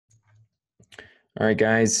All right,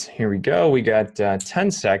 guys, here we go. We got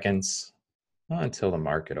 10 seconds until the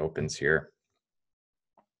market opens here.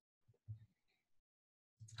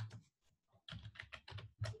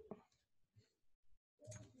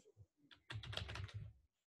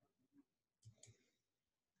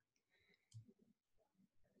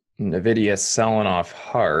 NVIDIA selling off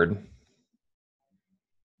hard.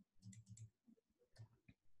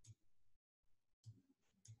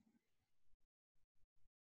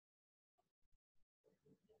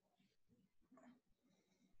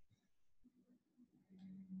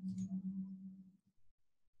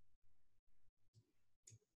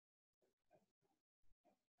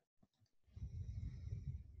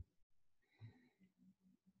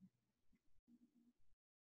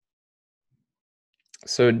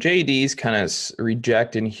 So JD's kind of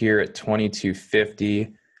rejecting here at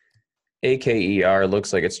 2250. AKER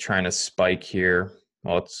looks like it's trying to spike here.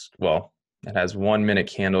 It has 1 minute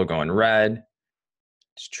candle going red.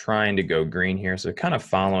 It's trying to go green here. So kind of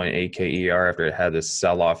following AKER after it had this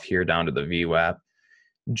sell off here down to the VWAP.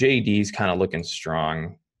 JD's kind of looking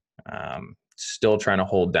strong. Still trying to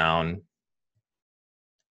hold down.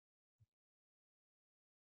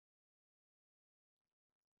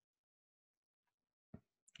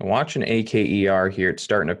 Watching AKER here, it's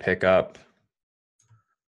starting to pick up.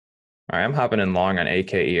 All right, I'm hopping in long on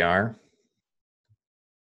AKER.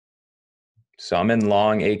 So I'm in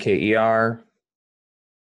long AKER.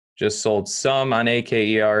 Just sold some on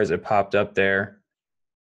AKER as it popped up there.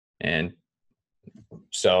 And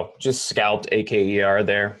so just scalped AKER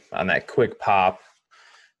there on that quick pop.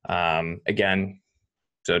 Again,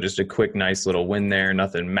 so just a quick, nice little win there.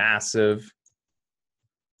 Nothing massive.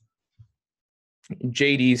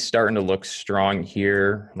 JD's starting to look strong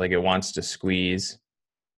here, like it wants to squeeze.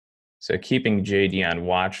 So keeping JD on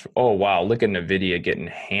watch. Oh, wow, look at NVIDIA getting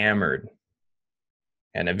hammered.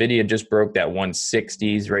 And NVIDIA just broke that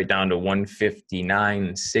 160s right down to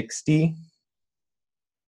 159.60.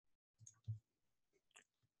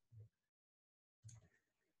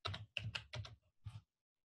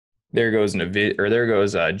 There goes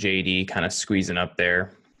JD kind of squeezing up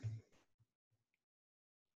there.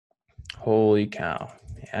 Holy cow.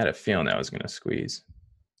 I had a feeling that was going to squeeze.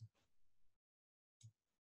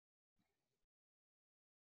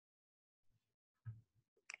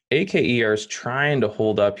 AKER is trying to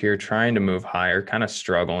hold up here, trying to move higher, kind of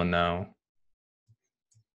struggling though.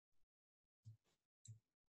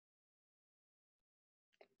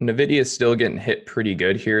 NVIDIA is still getting hit pretty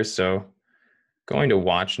good here, so going to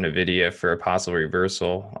watch NVIDIA for a possible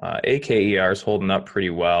reversal. AKER is holding up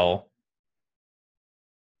pretty well.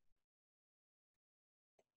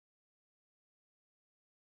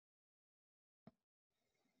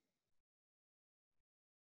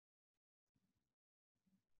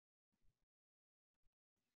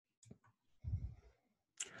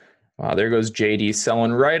 Wow, there goes JD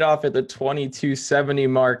selling right off at the 2270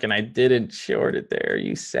 mark, and I didn't short it there.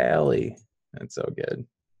 You Sally. That's so good.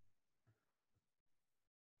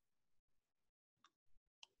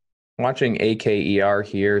 Watching AKER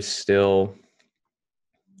here still.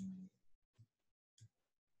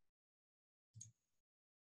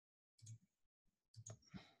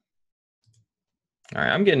 All right,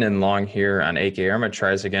 I'm getting in long here on AKER. I'm going to try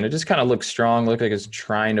this again. It just kind of looks strong. Looks like it's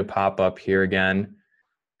trying to pop up here again.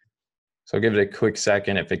 So I'll give it a quick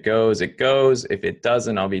second. If it goes, it goes. If it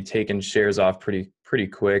doesn't, I'll be taking shares off pretty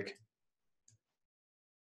quick.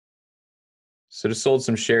 So just sold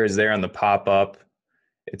some shares there on the pop up.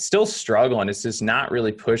 It's still struggling. It's just not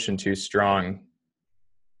really pushing too strong.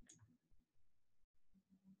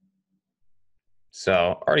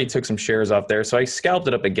 So already took some shares off there. So I scalped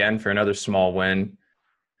it up again for another small win.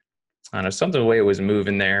 I don't know, something the way it was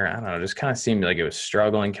moving there. I don't know, just kind of seemed like it was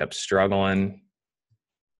struggling, kept struggling.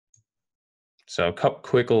 So a couple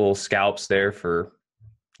quick little scalps there for,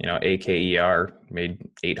 AKER, made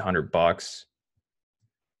 $800.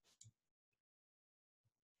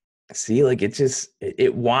 See, like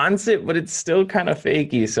it wants it, but it's still kind of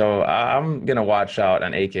fakey. So I'm gonna watch out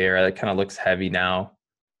on AKER. That kind of looks heavy now.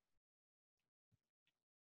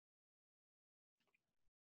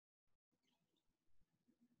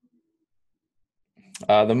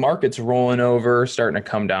 The market's rolling over, starting to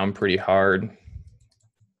come down pretty hard.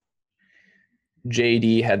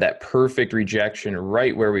 JD had that perfect rejection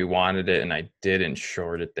right where we wanted it, and I didn't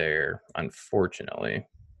short it there, unfortunately.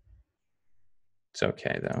 It's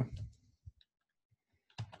okay, though.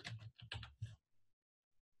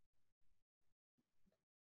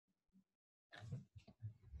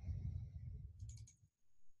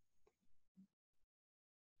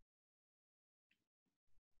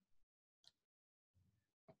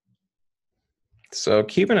 So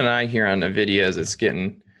keeping an eye here on NVIDIA as it's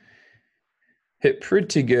getting hit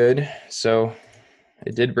pretty good. So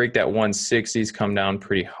it did break that 160s, come down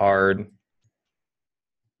pretty hard.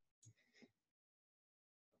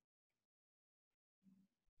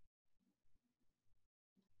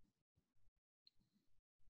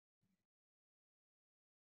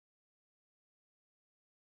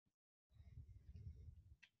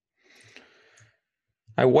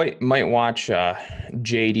 I might watch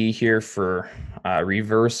JD here for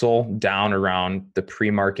reversal down around the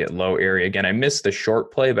pre-market low area. Again, I missed the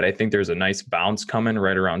short play, but I think there's a nice bounce coming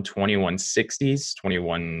right around 2160s,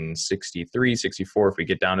 2163, 64 if we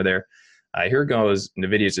get down to there. Here goes.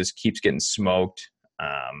 NVIDIA just keeps getting smoked.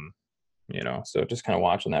 So just kind of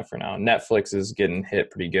watching that for now. Netflix is getting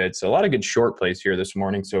hit pretty good. So a lot of good short plays here this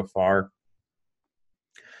morning so far.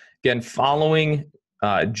 Again, following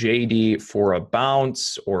JD for a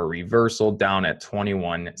bounce or a reversal down at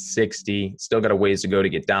 2160. Still got a ways to go to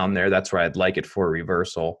get down there. That's where I'd like it for a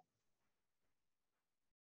reversal.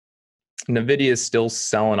 NVIDIA is still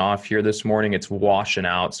selling off here this morning. It's washing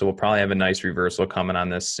out, so we'll probably have a nice reversal coming on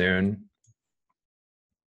this soon.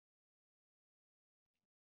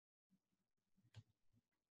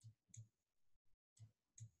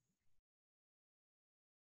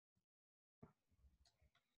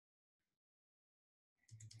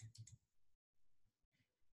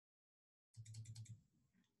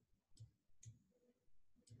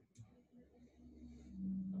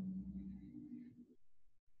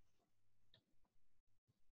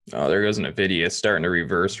 Oh, there goes NVIDIA. It's starting to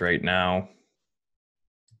reverse right now.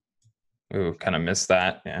 Ooh, kind of missed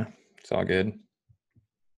that. Yeah, it's all good.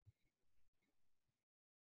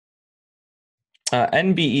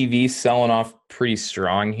 NBEV selling off pretty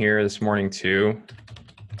strong here this morning too.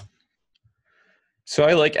 So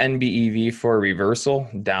I like NBEV for a reversal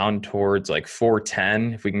down towards like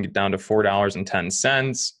 410. If we can get down to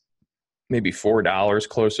 $4.10, maybe $4,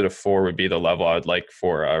 closer to 4 would be the level I would like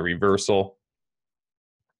for a reversal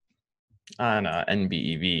on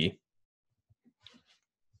NBEV.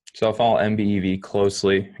 So I'll follow NBEV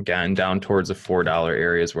closely, again, down towards the $4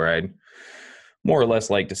 areas where I'd more or less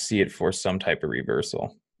like to see it for some type of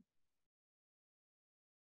reversal.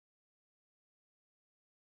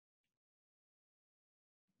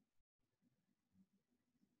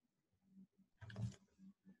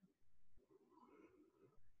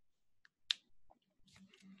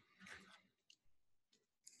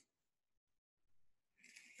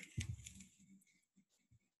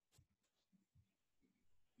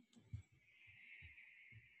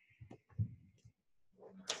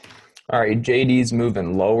 All right, JD's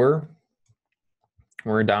moving lower.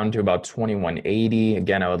 We're down to about 2180.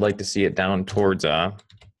 Again, I would like to see it down towards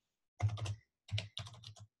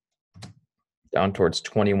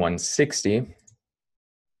 2160.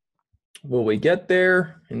 Will we get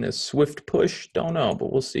there in this swift push? Don't know,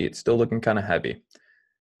 but we'll see. It's still looking kind of heavy.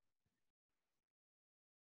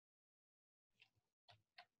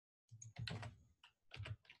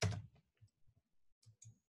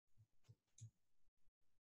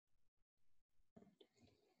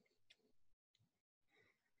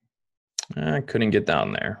 I couldn't get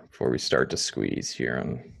down there before we start to squeeze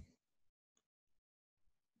here.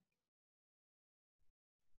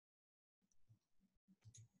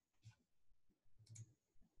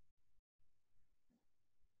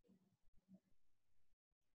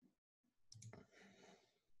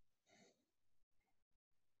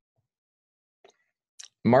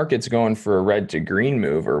 Market's going for a red to green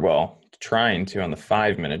move, or well, trying to on the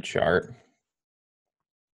 5-minute chart.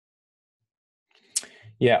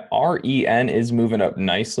 Yeah, REN is moving up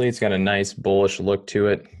nicely. It's got a nice bullish look to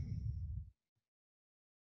it.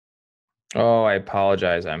 Oh, I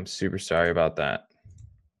apologize. I'm super sorry about that.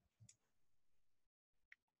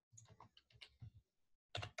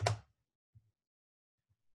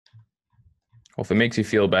 Well, if it makes you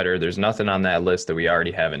feel better, there's nothing on that list that we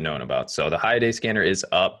already haven't known about. So the high day scanner is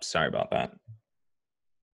up. Sorry about that.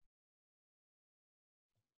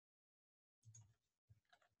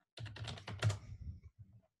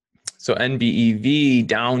 So NBEV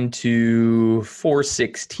down to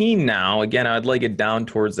 416 now. Again, I'd like it down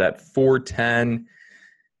towards that 410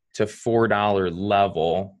 to $4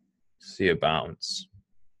 level. See a bounce.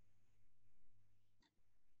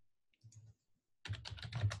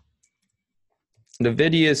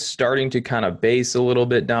 NVIDIA is starting to kind of base a little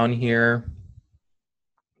bit down here.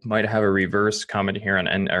 Might have a reverse coming here on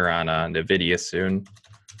NVIDIA soon.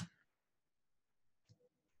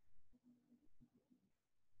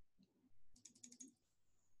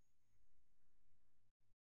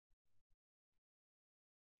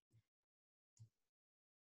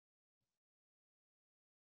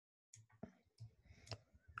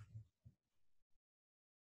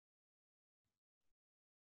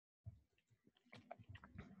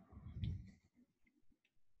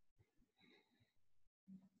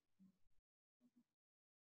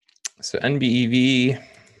 So NBEV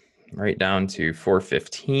right down to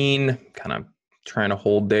 415, kind of trying to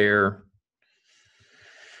hold there.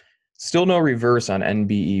 Still no reverse on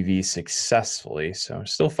NBEV successfully, so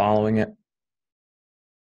still following it.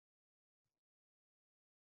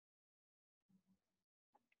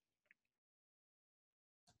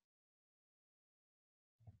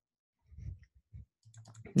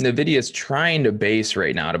 NVIDIA is trying to base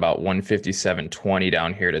right now at about 157.20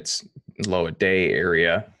 down here at its low a day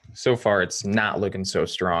area. So far, it's not looking so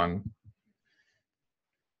strong.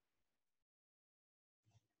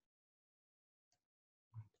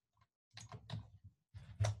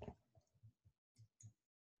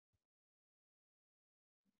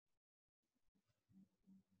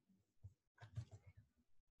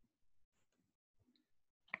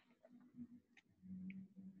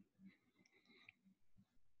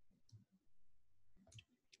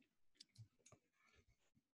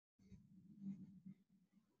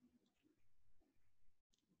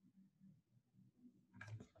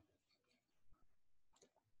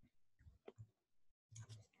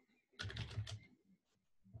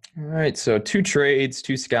 All right, so 2 trades,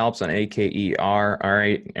 2 scalps on AKER. All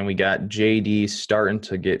right, and we got JD starting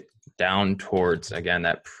to get down towards, again,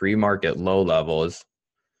 that pre-market low level is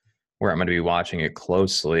where I'm going to be watching it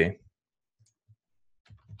closely.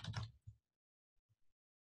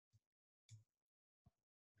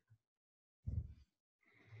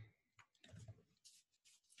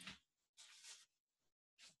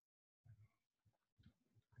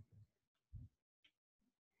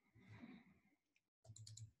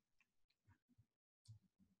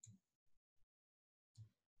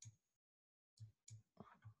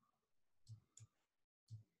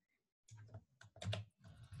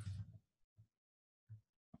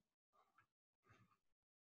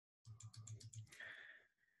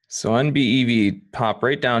 So NBEV pop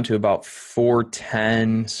right down to about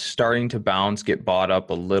 410, starting to bounce, get bought up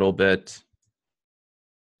a little bit.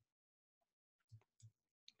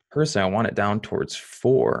 Personally, I want it down towards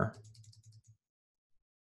 4.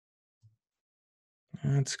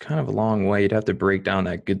 It's kind of a long way. You'd have to break down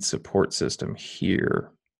that good support system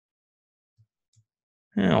here.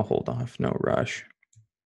 I'll hold off, no rush.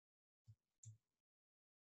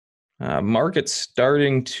 Market's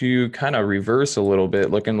starting to kind of reverse a little bit,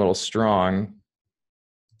 looking a little strong.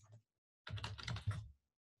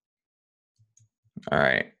 All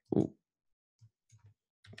right. Ooh.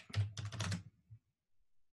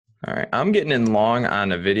 All right, I'm getting in long on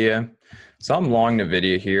NVIDIA. So I'm long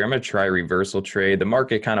NVIDIA here. I'm going to try reversal trade. The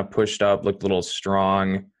market kind of pushed up, looked a little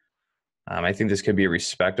strong. I think this could be a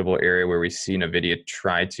respectable area where we see NVIDIA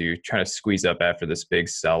try to squeeze up after this big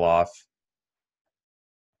sell-off.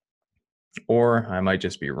 Or I might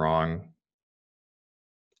just be wrong.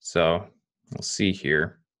 So we'll see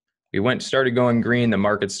here. We started going green. The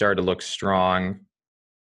market started to look strong.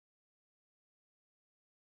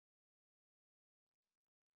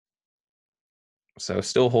 So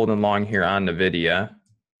still holding long here on NVIDIA.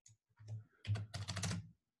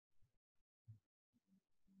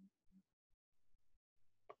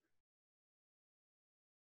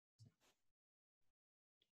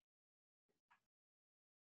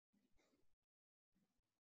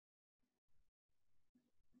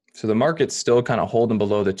 So the market's still kind of holding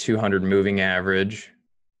below the 200 moving average.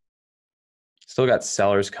 Still got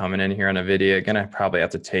sellers coming in here on NVIDIA. Gonna probably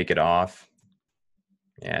have to take it off.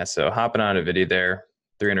 Yeah, so hopping on NVIDIA there,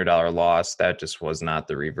 $300 loss. That just was not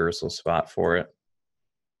the reversal spot for it.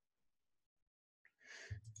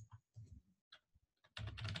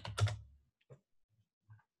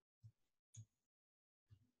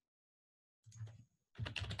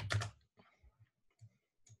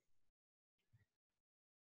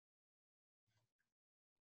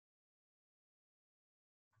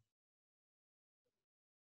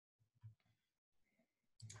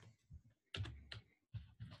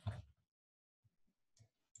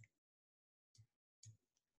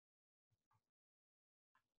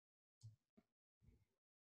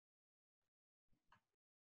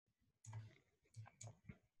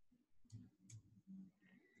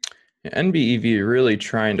 NBEV really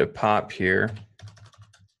trying to pop here.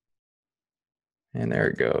 And there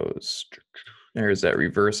it goes. There's that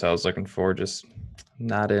reverse I was looking for, just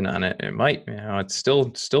not in on it. It might, it's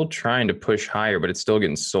still trying to push higher, but it's still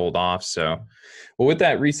getting sold off. So, well, with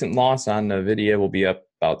that recent loss on NVIDIA, we'll be up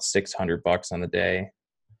about $600 on the day.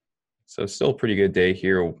 So still a pretty good day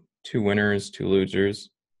here. 2 winners, 2 losers.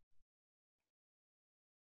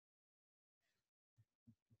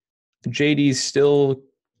 JD's still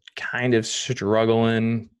kind of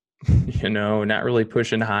struggling, not really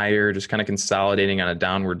pushing higher, just kind of consolidating on a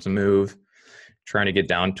downwards move. trying to get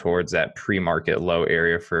down towards that pre-market low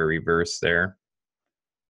area for a reverse there.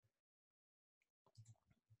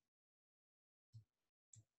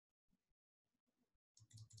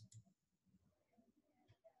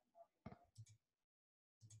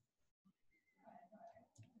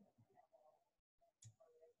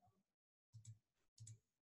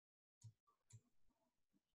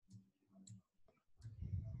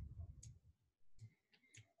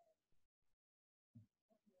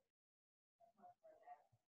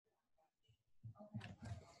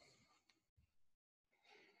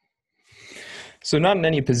 So not in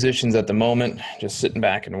any positions at the moment, just sitting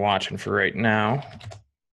back and watching for right now.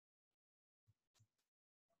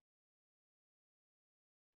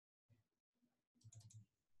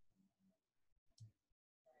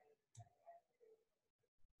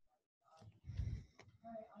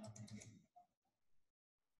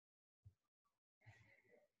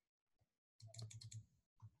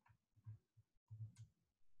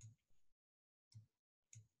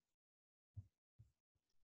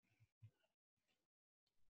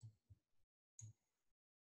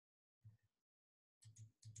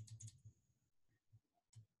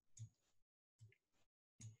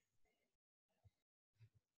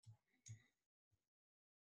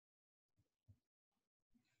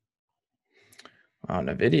 Wow,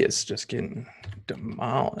 Nvidia's just getting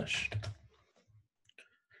demolished.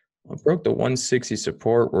 Well, it broke the 160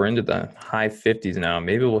 support. We're into the high 50s now.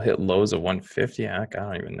 Maybe we'll hit lows of 150. I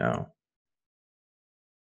don't even know.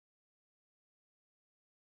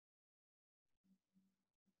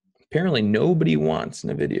 Apparently nobody wants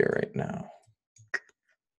Nvidia right now.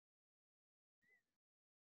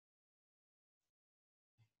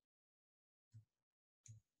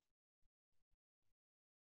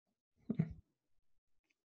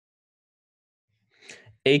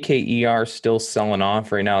 AKER still selling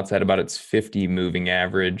off right now. It's at about its 50 moving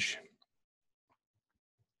average.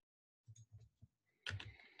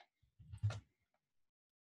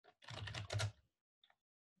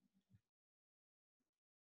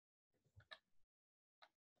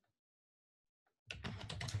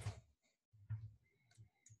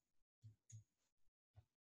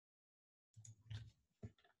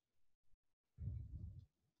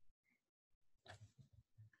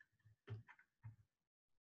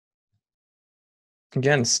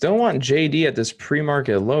 Again, still want JD at this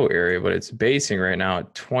pre-market low area, but it's basing right now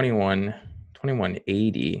at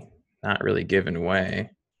 2180. Not really giving way.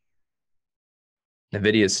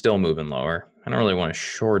 Nvidia is still moving lower. I don't really want to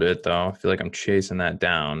short it though. I feel like I'm chasing that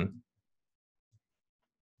down.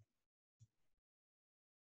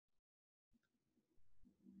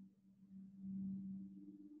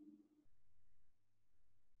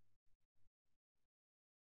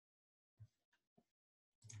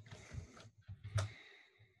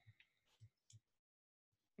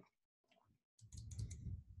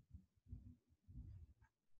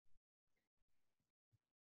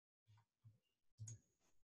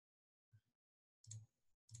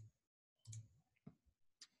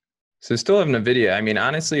 So still have Nvidia. I mean,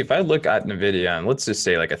 honestly, if I look at Nvidia and let's just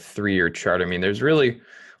say like a 3-year chart, I mean, there's really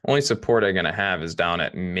only support I'm gonna have is down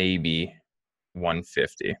at maybe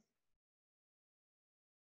 150.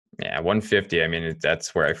 Yeah, 150. I mean,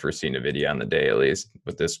 that's where I first seen Nvidia on the day, at least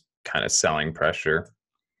with this kind of selling pressure.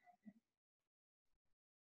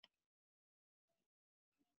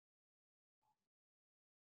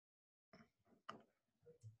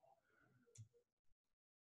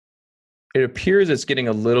 It appears it's getting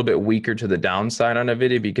a little bit weaker to the downside on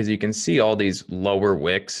Nvidia because you can see all these lower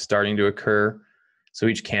wicks starting to occur. So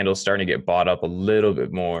each candle is starting to get bought up a little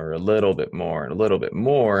bit more, a little bit more, and a little bit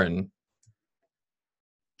more. And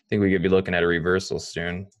I think we could be looking at a reversal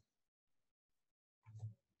soon.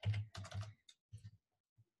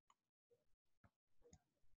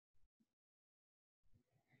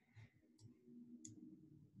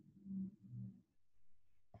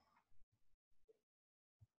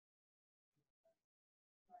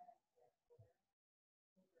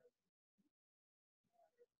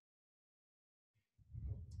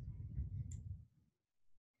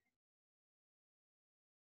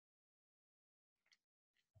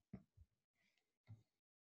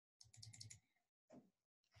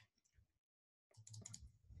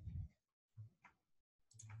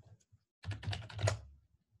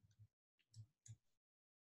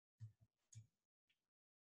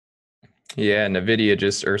 Yeah, Nvidia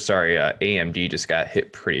just, or sorry, AMD just got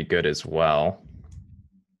hit pretty good as well.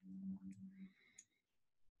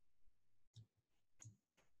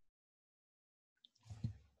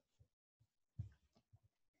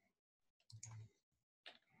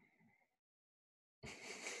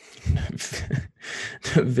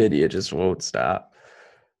 Nvidia just won't stop.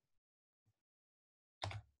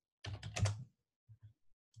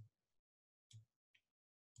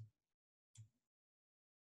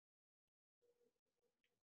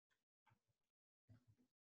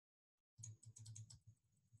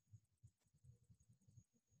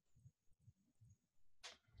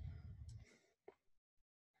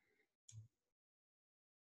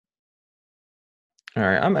 All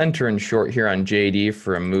right, I'm entering short here on JD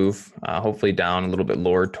for a move, hopefully down a little bit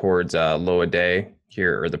lower towards low a day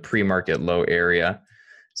here, or the pre-market low area.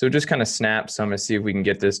 So just kind of snap. So I'm going to see if we can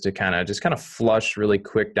get this to kind of flush really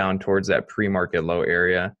quick down towards that pre-market low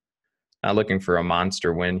area. Not looking for a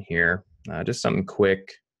monster win here, just something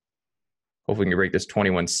quick. Hopefully we can break this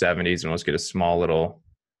 2170s and let's get a small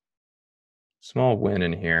win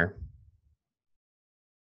in here.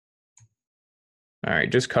 All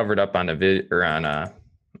right, just covered up on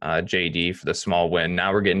JD for the small win.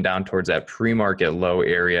 Now we're getting down towards that pre-market low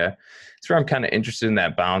area. That's where I'm kind of interested in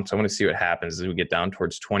that bounce. I want to see what happens as we get down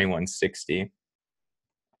towards 2160.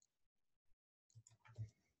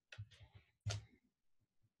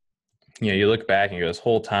 You look back and you go, this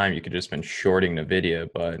whole time you could just been shorting Nvidia,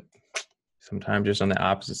 but sometimes just on the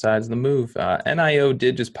opposite sides of the move. NIO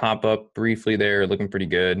did just pop up briefly there, looking pretty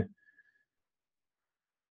good.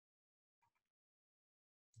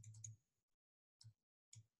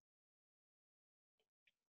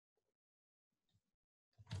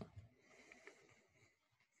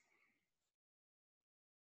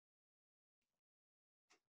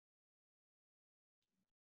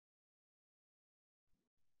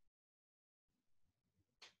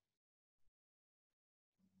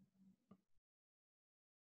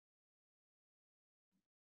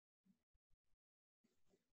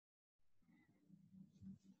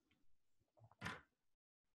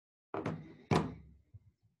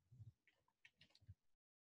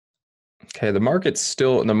 Okay, the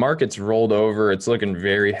market's rolled over. It's looking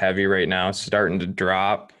very heavy right now, starting to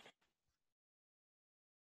drop.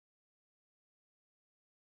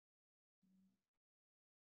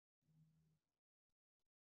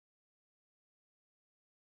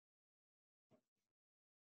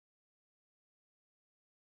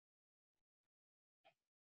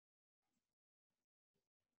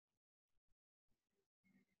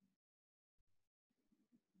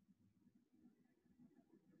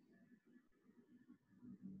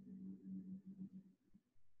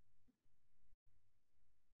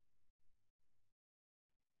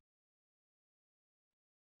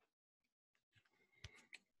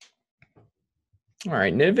 All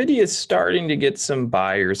right, Nvidia is starting to get some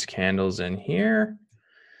buyers candles in here.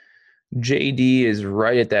 JD is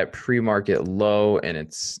right at that pre-market low, and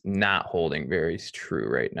it's not holding very true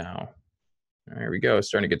right now. There we go,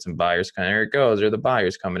 starting to get some buyers. There it goes. There are the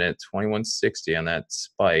buyers coming in at 2160 on that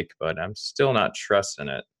spike, but I'm still not trusting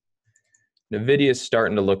it. Nvidia is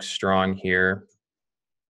starting to look strong here.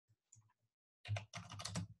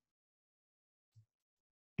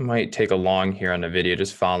 Might take a long here on Nvidia,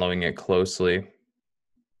 just following it closely.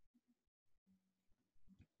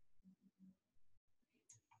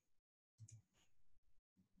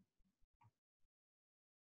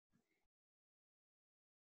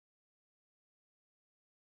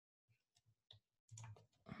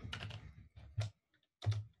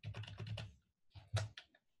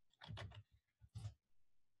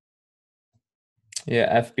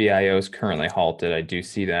 Yeah, FBIO is currently halted. I do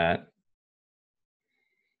see that.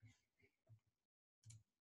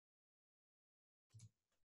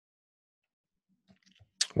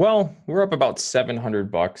 Well, we're up about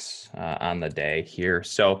 $700 on the day here.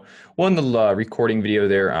 So we'll end the recording video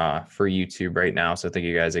there for YouTube right now. So thank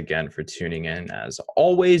you guys again for tuning in as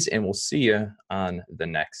always, and we'll see you on the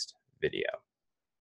next video.